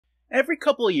Every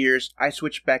couple of years, I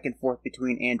switch back and forth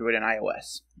between Android and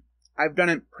iOS. I've done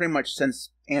it pretty much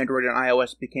since Android and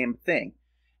iOS became a thing.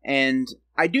 And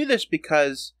I do this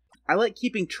because I like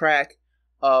keeping track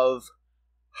of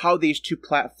how these two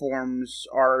platforms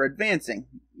are advancing.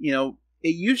 You know,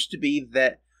 it used to be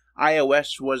that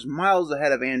iOS was miles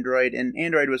ahead of Android, and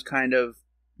Android was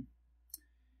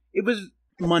it was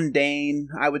mundane,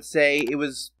 I would say. It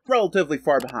was relatively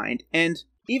far behind. And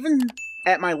even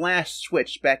at my last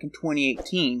switch back in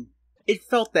 2018, it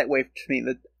felt that way to me.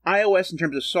 That iOS, in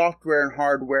terms of software and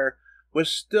hardware, was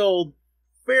still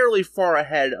fairly far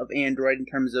ahead of Android in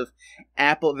terms of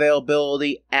app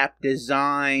availability, app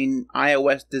design,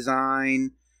 iOS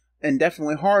design, and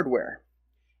definitely hardware.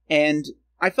 And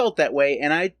I felt that way,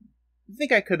 and I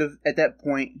think I could have, at that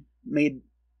point, made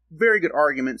very good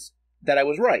arguments that I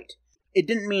was right. It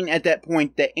didn't mean at that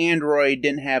point that Android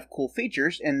didn't have cool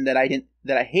features and that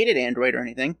I hated Android or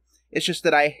anything. It's just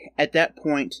that I, at that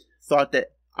point, thought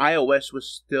that iOS was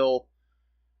still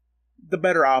the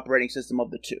better operating system of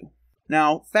the two.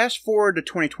 Now, fast forward to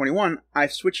 2021,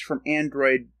 I've switched from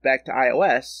Android back to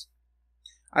iOS.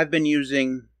 I've been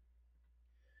using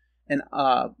an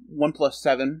OnePlus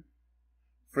 7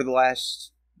 for the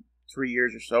last 3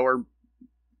 years or so, or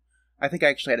I think I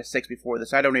actually had a 6 before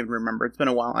this. I don't even remember. It's been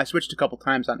a while. I switched a couple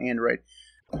times on Android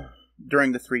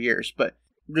during the 3 years, but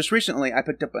just recently I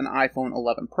picked up an iPhone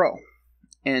 11 Pro.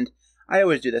 And I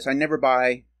always do this. I never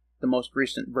buy the most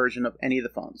recent version of any of the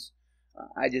phones.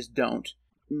 I just don't.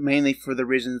 Mainly for the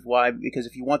reasons why, because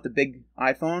if you want the big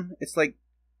iPhone, it's like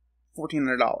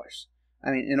 $1,400. I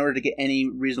mean, in order to get any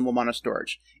reasonable amount of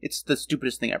storage. It's the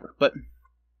stupidest thing ever, but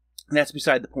that's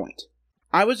beside the point.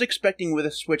 I was expecting with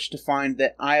a switch to find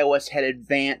that iOS had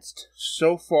advanced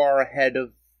so far ahead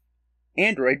of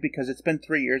Android because it's been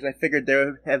 3 years. I figured there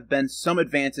would have been some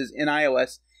advances in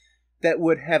iOS that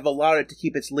would have allowed it to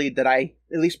keep its lead that I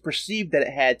at least perceived that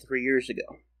it had 3 years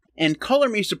ago. And color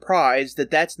me surprised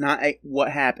that that's not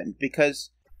what happened,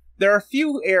 because there are a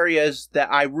few areas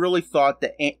that I really thought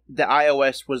that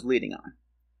iOS was leading on.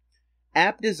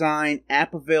 App design,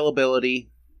 app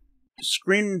availability,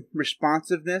 screen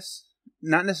responsiveness,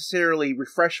 not necessarily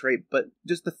refresh rate, but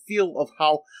just the feel of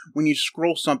how when you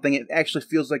scroll something, it actually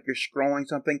feels like you're scrolling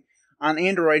something. On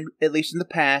Android, at least in the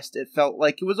past, it felt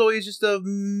like it was always just a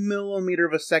millimeter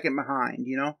of a second behind,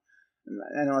 you know?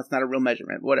 I know it's not a real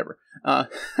measurement, whatever.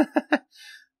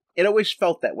 It always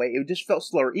felt that way. It just felt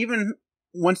slower. Even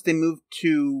once they moved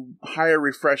to higher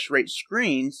refresh rate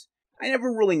screens, I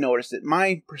never really noticed it.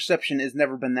 My perception has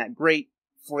never been that great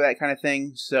for that kind of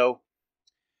thing, so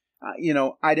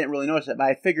I didn't really notice it, but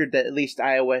I figured that at least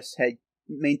iOS had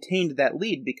maintained that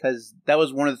lead because that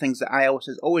was one of the things that iOS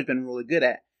has always been really good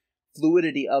at,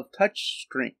 fluidity of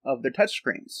their touch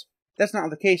screens. That's not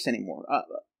the case anymore.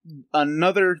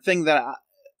 Another thing that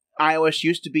iOS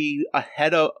used to be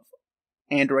ahead of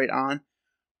Android on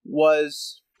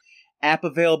was app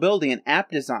availability and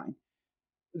app design.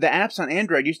 The apps on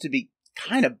Android used to be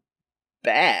kind of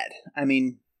bad. I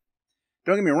mean,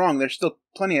 don't get me wrong, there's still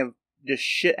plenty of just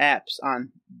shit apps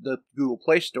on the Google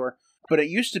Play Store, but it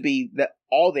used to be that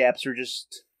all the apps are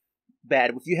just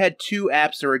bad. If you had two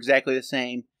apps that were exactly the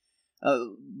same,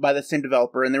 by the same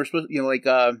developer, and they were supposed to, like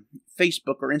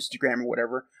Facebook or Instagram or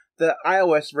whatever, the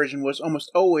iOS version was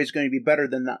almost always going to be better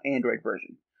than the Android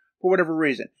version. For whatever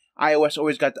reason. iOS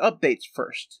always got the updates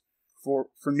first for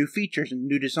new features and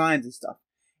new designs and stuff.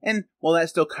 And while that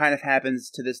still kind of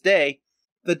happens to this day,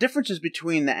 the differences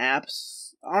between the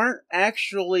apps aren't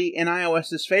actually in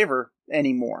iOS's favor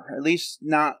anymore, at least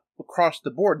not across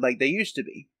the board like they used to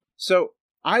be. So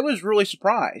I was really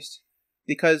surprised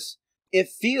because it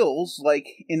feels like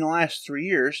in the last 3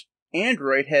 years,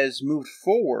 Android has moved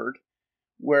forward,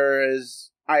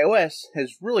 whereas iOS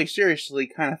has really seriously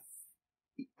kind of,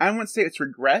 I wouldn't say it's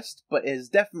regressed, but it has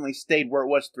definitely stayed where it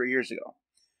was 3 years ago.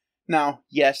 Now,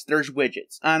 yes, there's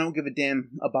widgets. I don't give a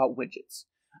damn about widgets.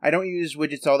 I don't use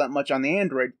widgets all that much on the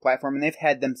Android platform, and they've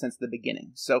had them since the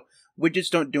beginning. So widgets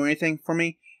don't do anything for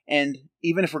me, and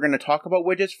even if we're going to talk about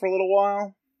widgets for a little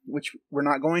while, which we're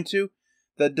not going to,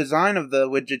 the design of the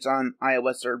widgets on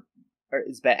iOS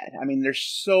is bad. I mean, there's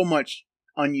so much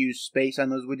unused space on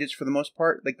those widgets for the most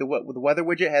part. Like the weather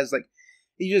widget has like,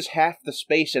 you use half the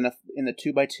space in the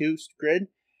 2x2 grid,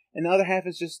 and the other half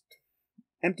is just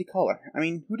empty color. I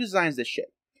mean, who designs this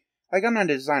shit? Like, I'm not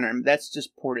a designer, that's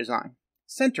just poor design.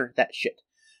 Center that shit.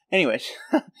 Anyways,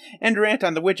 end rant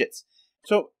on the widgets.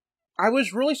 So, I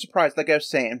was really surprised, like I was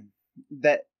saying,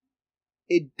 that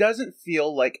it doesn't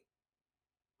feel like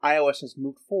iOS has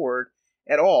moved forward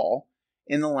at all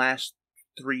in the last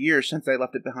 3 years since I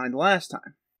left it behind the last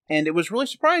time. And it was really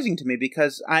surprising to me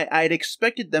because I'd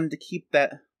expected them to keep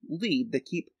that lead, to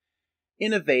keep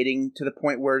innovating to the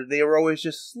point where they were always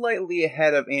just slightly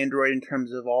ahead of Android in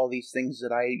terms of all these things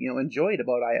that I enjoyed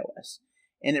about iOS.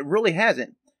 And it really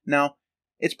hasn't. Now,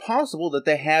 it's possible that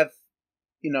they have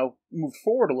moved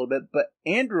forward a little bit, but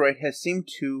Android has seemed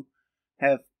to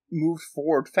have moved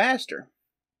forward faster.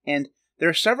 And there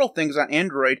are several things on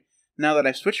Android, now that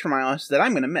I've switched from iOS, that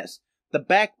I'm going to miss. The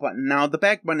back button. Now, the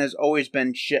back button has always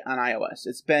been shit on iOS.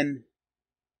 It's been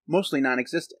mostly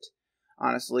non-existent,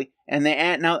 honestly. And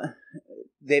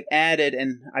they've added,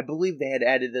 and I believe they had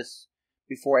added this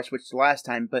before I switched the last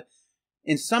time, but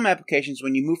in some applications,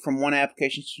 when you move from one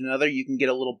application to another, you can get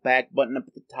a little back button up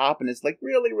at the top, and it's like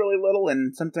really, really little,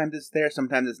 and sometimes it's there,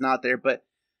 sometimes it's not there, but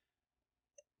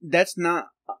that's not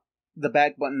the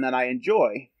back button that I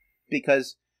enjoy,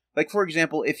 because, like, for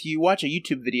example, if you watch a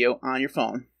YouTube video on your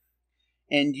phone,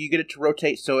 and you get it to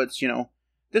rotate so it's,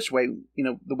 this way,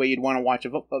 the way you'd want to watch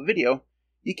a video,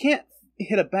 you can't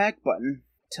hit a back button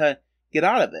to get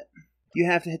out of it. You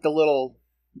have to hit the little,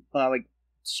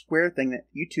 square thing that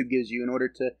YouTube gives you in order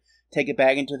to take it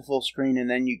back into the full screen, and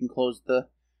then you can close the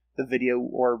video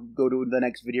or go to the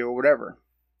next video or whatever.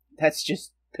 That's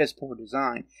just piss poor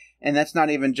design. And that's not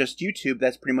even just YouTube,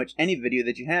 that's pretty much any video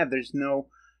that you have. There's no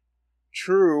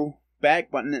true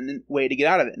back button and way to get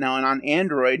out of it. Now, and on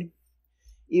Android,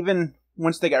 even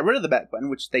once they got rid of the back button,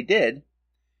 which they did,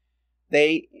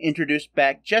 they introduced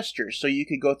back gestures, so you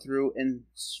could go through and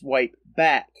swipe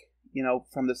back,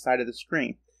 from the side of the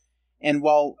screen. And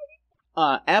while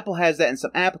Apple has that in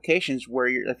some applications where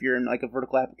if you're in like a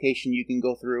vertical application, you can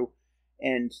go through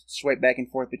and swipe back and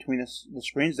forth between the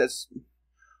screens, that's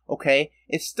okay.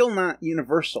 It's still not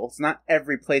universal. It's not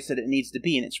every place that it needs to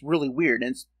be, and it's really weird,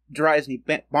 and it drives me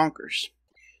bonkers.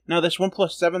 Now, this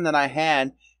OnePlus 7 that I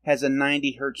had has a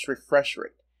 90 hertz refresh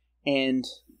rate, and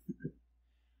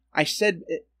I said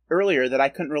earlier that I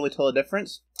couldn't really tell a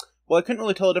difference. Well, I couldn't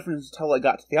really tell a difference until I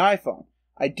got to the iPhone.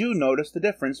 I do notice the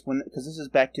difference because this is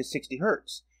back to 60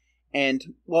 hertz.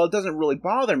 And while it doesn't really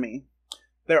bother me,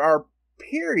 there are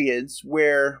periods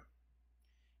where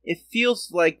it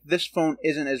feels like this phone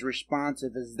isn't as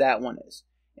responsive as that one is.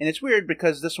 And it's weird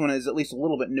because this one is at least a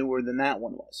little bit newer than that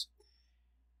one was.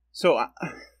 So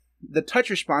the touch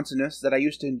responsiveness that I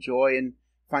used to enjoy and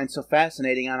find so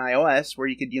fascinating on iOS, where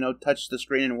you could, touch the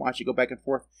screen and watch it go back and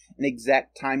forth in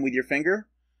exact time with your finger,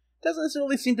 doesn't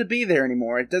necessarily seem to be there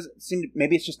anymore. It doesn't seem to,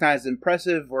 maybe it's just not as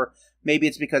impressive, or maybe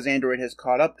it's because Android has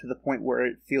caught up to the point where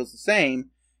it feels the same.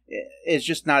 It's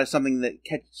just not as something that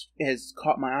has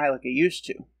caught my eye like it used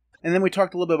to. And then we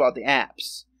talked a little bit about the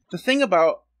apps. The thing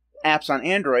about apps on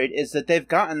Android is that they've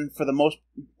gotten, for the most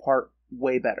part,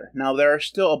 way better. Now, there are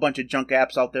still a bunch of junk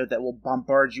apps out there that will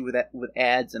bombard you with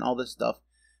ads and all this stuff.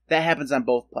 That happens on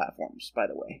both platforms, by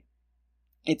the way.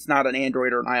 It's not an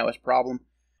Android or an iOS problem.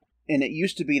 And it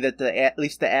used to be that at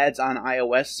least the ads on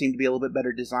iOS seem to be a little bit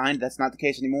better designed. That's not the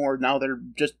case anymore. Now they're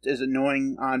just as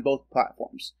annoying on both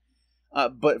platforms.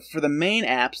 But for the main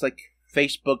apps like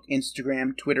Facebook,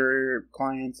 Instagram, Twitter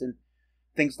clients, and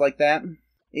things like that,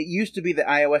 it used to be that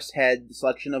iOS had the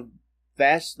selection of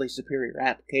vastly superior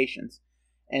applications.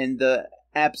 And the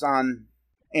apps on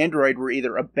Android were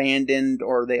either abandoned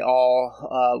or they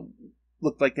all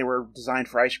looked like they were designed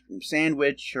for ice cream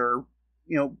sandwich or,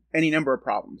 any number of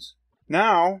problems.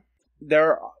 Now,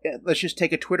 let's just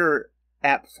take a Twitter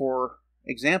app for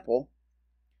example.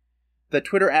 The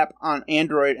Twitter app on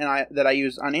Android that I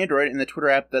use on Android and the Twitter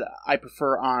app that I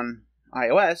prefer on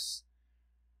iOS,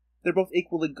 they're both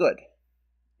equally good.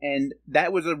 And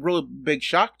that was a really big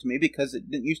shock to me because it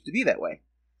didn't used to be that way.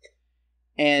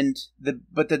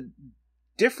 But the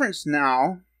difference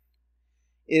now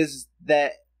is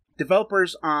that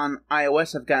developers on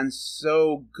iOS have gotten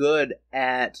so good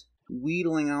at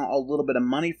wheedling out a little bit of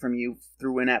money from you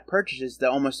through in-app purchases that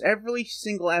almost every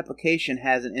single application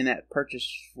has an in-app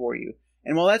purchase for you.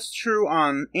 And while that's true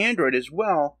on Android as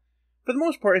well, for the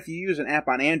most part, if you use an app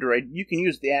on Android, you can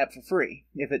use the app for free.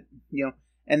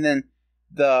 And then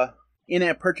the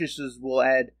in-app purchases will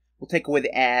take away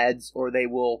the ads, or they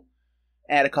will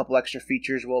add a couple extra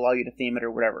features, will allow you to theme it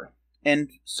or whatever.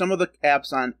 And some of the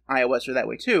apps on iOS are that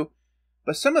way too,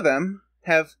 but some of them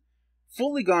have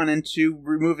fully gone into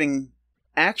removing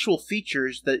actual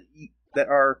features that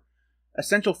are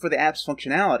essential for the app's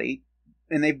functionality,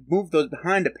 and they've moved those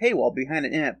behind a paywall, behind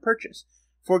an in-app purchase.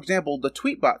 For example, the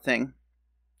Tweetbot thing,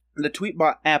 the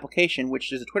Tweetbot application,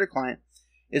 which is a Twitter client,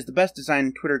 is the best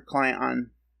designed Twitter client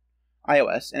on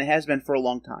iOS, and it has been for a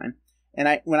long time.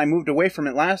 And when I moved away from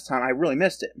it last time, I really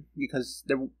missed it, because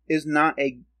there is not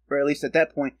or at least at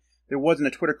that point, there wasn't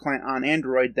a Twitter client on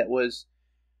Android that was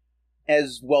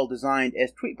as well designed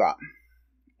as Tweetbot.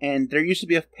 And there used to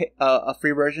be a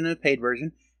free version and a paid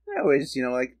version. That was,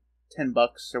 like $10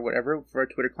 or whatever for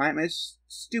a Twitter client. I mean, it's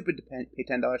stupid to pay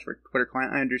 $10 for a Twitter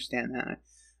client. I understand that.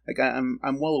 Like,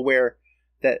 I'm well aware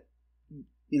that,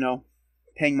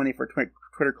 paying money for a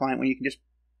Twitter client when you can just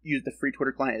use the free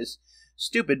Twitter client is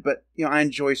stupid. But, I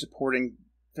enjoy supporting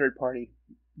third-party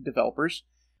developers.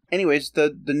 Anyways,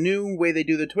 the new way they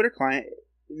do the Twitter client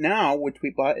now with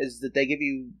Tweetbot is that they give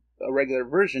you a regular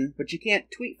version, but you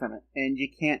can't tweet from it, and you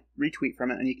can't retweet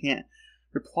from it, and you can't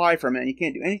reply from it, and you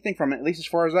can't do anything from it, at least as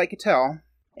far as I could tell.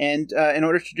 And in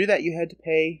order to do that, you had to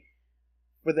pay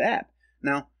for the app.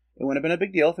 Now, it wouldn't have been a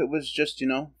big deal if it was just,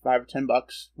 $5 or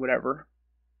 $10, whatever.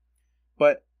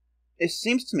 But it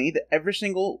seems to me that every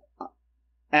single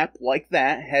app like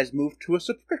that has moved to a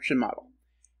subscription model.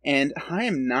 And I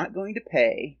am not going to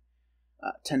pay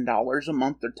 $10 a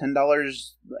month or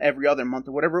 $10 every other month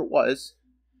or whatever it was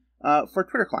for a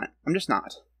Twitter client. I'm just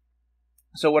not.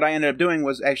 So what I ended up doing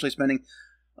was actually spending,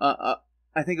 I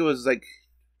think it was like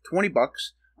 $20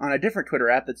 on a different Twitter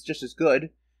app that's just as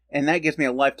good, and that gives me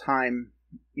a lifetime,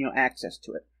 access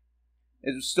to it.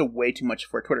 It was still way too much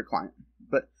for a Twitter client,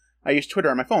 but I use Twitter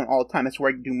on my phone all the time. That's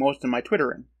where I do most of my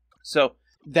Twittering. So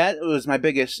that was my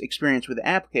biggest experience with the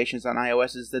applications on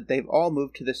iOS, is that they've all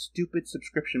moved to this stupid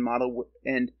subscription model,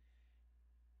 and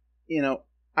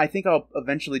I think I'll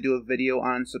eventually do a video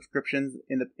on subscriptions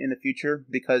in the future,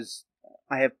 because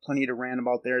I have plenty to rant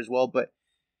about there as well. But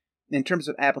in terms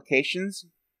of applications,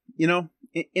 in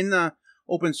the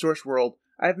open source world,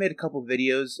 I've made a couple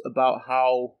videos about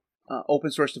how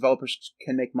open source developers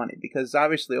can make money, because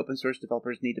obviously open source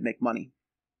developers need to make money.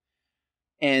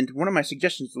 And one of my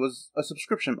suggestions was a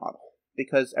subscription model,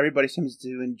 because everybody seems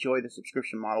to enjoy the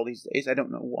subscription model these days. I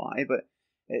don't know why, but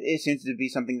it seems to be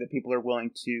something that people are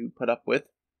willing to put up with.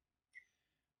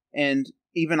 And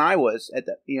even I was at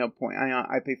that point.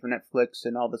 I pay for Netflix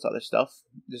and all this other stuff,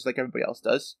 just like everybody else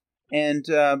does. And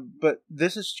but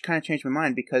this has kind of changed my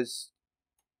mind, because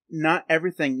not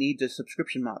everything needs a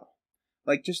subscription model.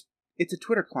 Like, it's a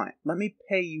Twitter client. Let me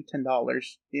pay you $10.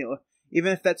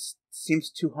 Even if that seems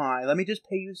too high, let me just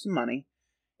pay you some money,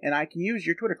 and I can use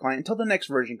your Twitter client until the next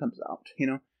version comes out.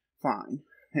 Fine.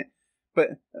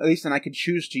 But at least then I could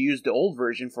choose to use the old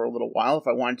version for a little while if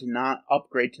I wanted to not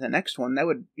upgrade to the next one. That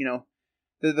would,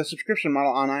 the subscription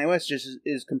model on iOS just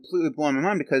is completely blowing my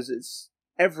mind, because it's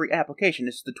every application.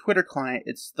 It's the Twitter client.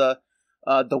 It's the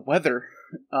weather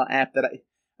app that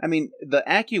I mean, the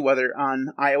AccuWeather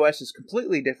on iOS is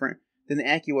completely different than the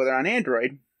AccuWeather on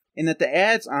Android, in that the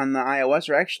ads on the iOS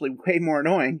are actually way more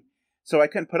annoying. So I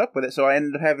couldn't put up with it. So I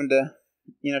ended up having to,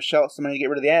 shell out some money to get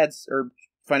rid of the ads, or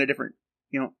find a different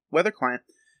weather client,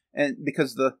 and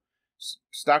because the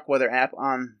stock weather app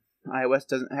on iOS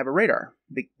doesn't have a radar,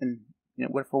 and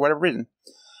for whatever reason.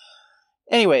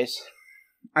 Anyways,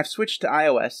 I've switched to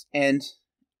iOS, and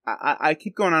I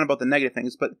keep going on about the negative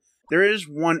things, but there is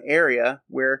one area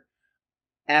where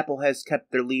Apple has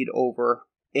kept their lead over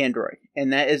Android,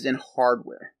 and that is in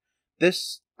hardware.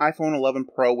 This iPhone 11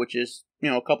 Pro, which is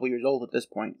a couple years old at this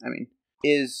point,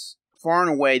 is far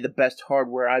and away the best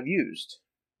hardware I've used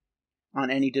on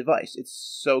any device. It's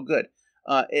so good.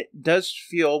 It does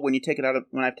feel, when I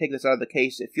take this out of the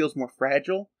case, it feels more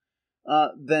fragile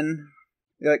than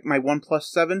like my OnePlus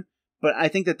 7. But I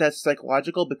think that that's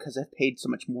psychological, because I've paid so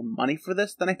much more money for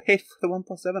this than I paid for the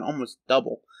OnePlus 7, almost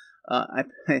double.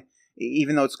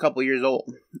 Even though it's a couple years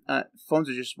old. Phones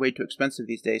are just way too expensive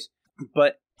these days.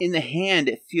 But in the hand,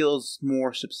 it feels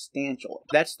more substantial.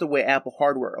 That's the way Apple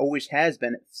hardware always has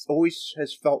been. It always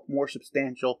has felt more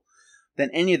substantial than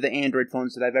any of the Android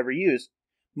phones that I've ever used.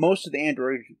 Most of the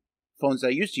Android phones I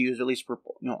used to use, at least, were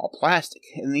all plastic.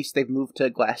 At least they've moved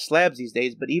to glass slabs these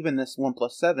days. But even this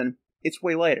OnePlus 7, it's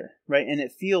way lighter, right? And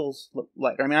it feels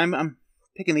lighter. I'm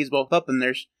picking these both up, and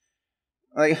there's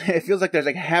it feels like there's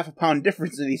like half a pound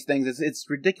difference in these things. It's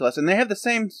ridiculous, and they have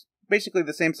basically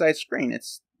the same size screen.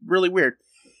 It's really weird.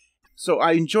 So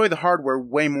I enjoy the hardware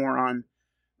way more on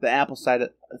the Apple side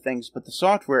of things, but the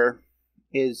software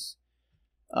is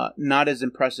not as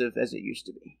impressive as it used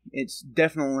to be. It's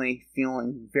definitely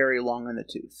feeling very long in the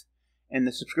tooth. And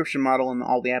the subscription model and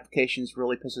all the applications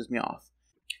really pisses me off.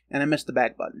 And I miss the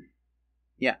back button.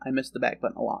 Yeah, I miss the back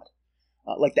button a lot.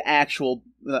 Like the actual,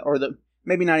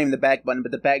 maybe not even the back button,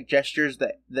 but the back gestures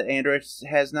that Android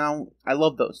has now. I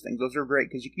love those things. Those are great,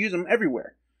 because you can use them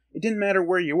everywhere. It didn't matter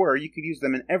where you were. You could use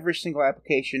them in every single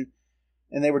application,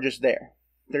 and they were just there.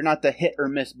 They're not the hit or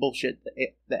miss bullshit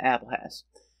that Apple has.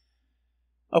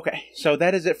 Okay, so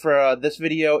that is it for this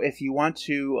video. If you want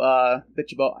to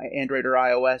bitch about Android or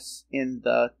iOS in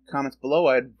the comments below,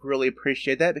 I'd really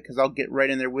appreciate that, because I'll get right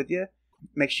in there with you.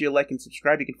 Make sure you like and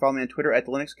subscribe. You can follow me on Twitter at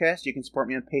the LinuxCast. You can support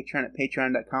me on Patreon at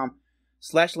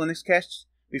patreon.com/LinuxCast.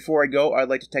 Before I go, I'd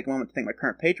like to take a moment to thank my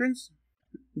current patrons.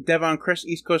 Devon, Chris,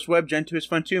 EastCoastWeb, Gentoo is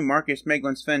fun too, Marcus,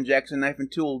 Maeglin, Sven, Jackson, Knife and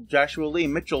Tool, Joshua Lee,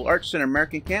 Mitchell, ArchSinner,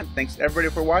 Marek, and Camp. Thanks to everybody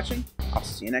for watching. I'll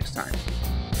see you next time.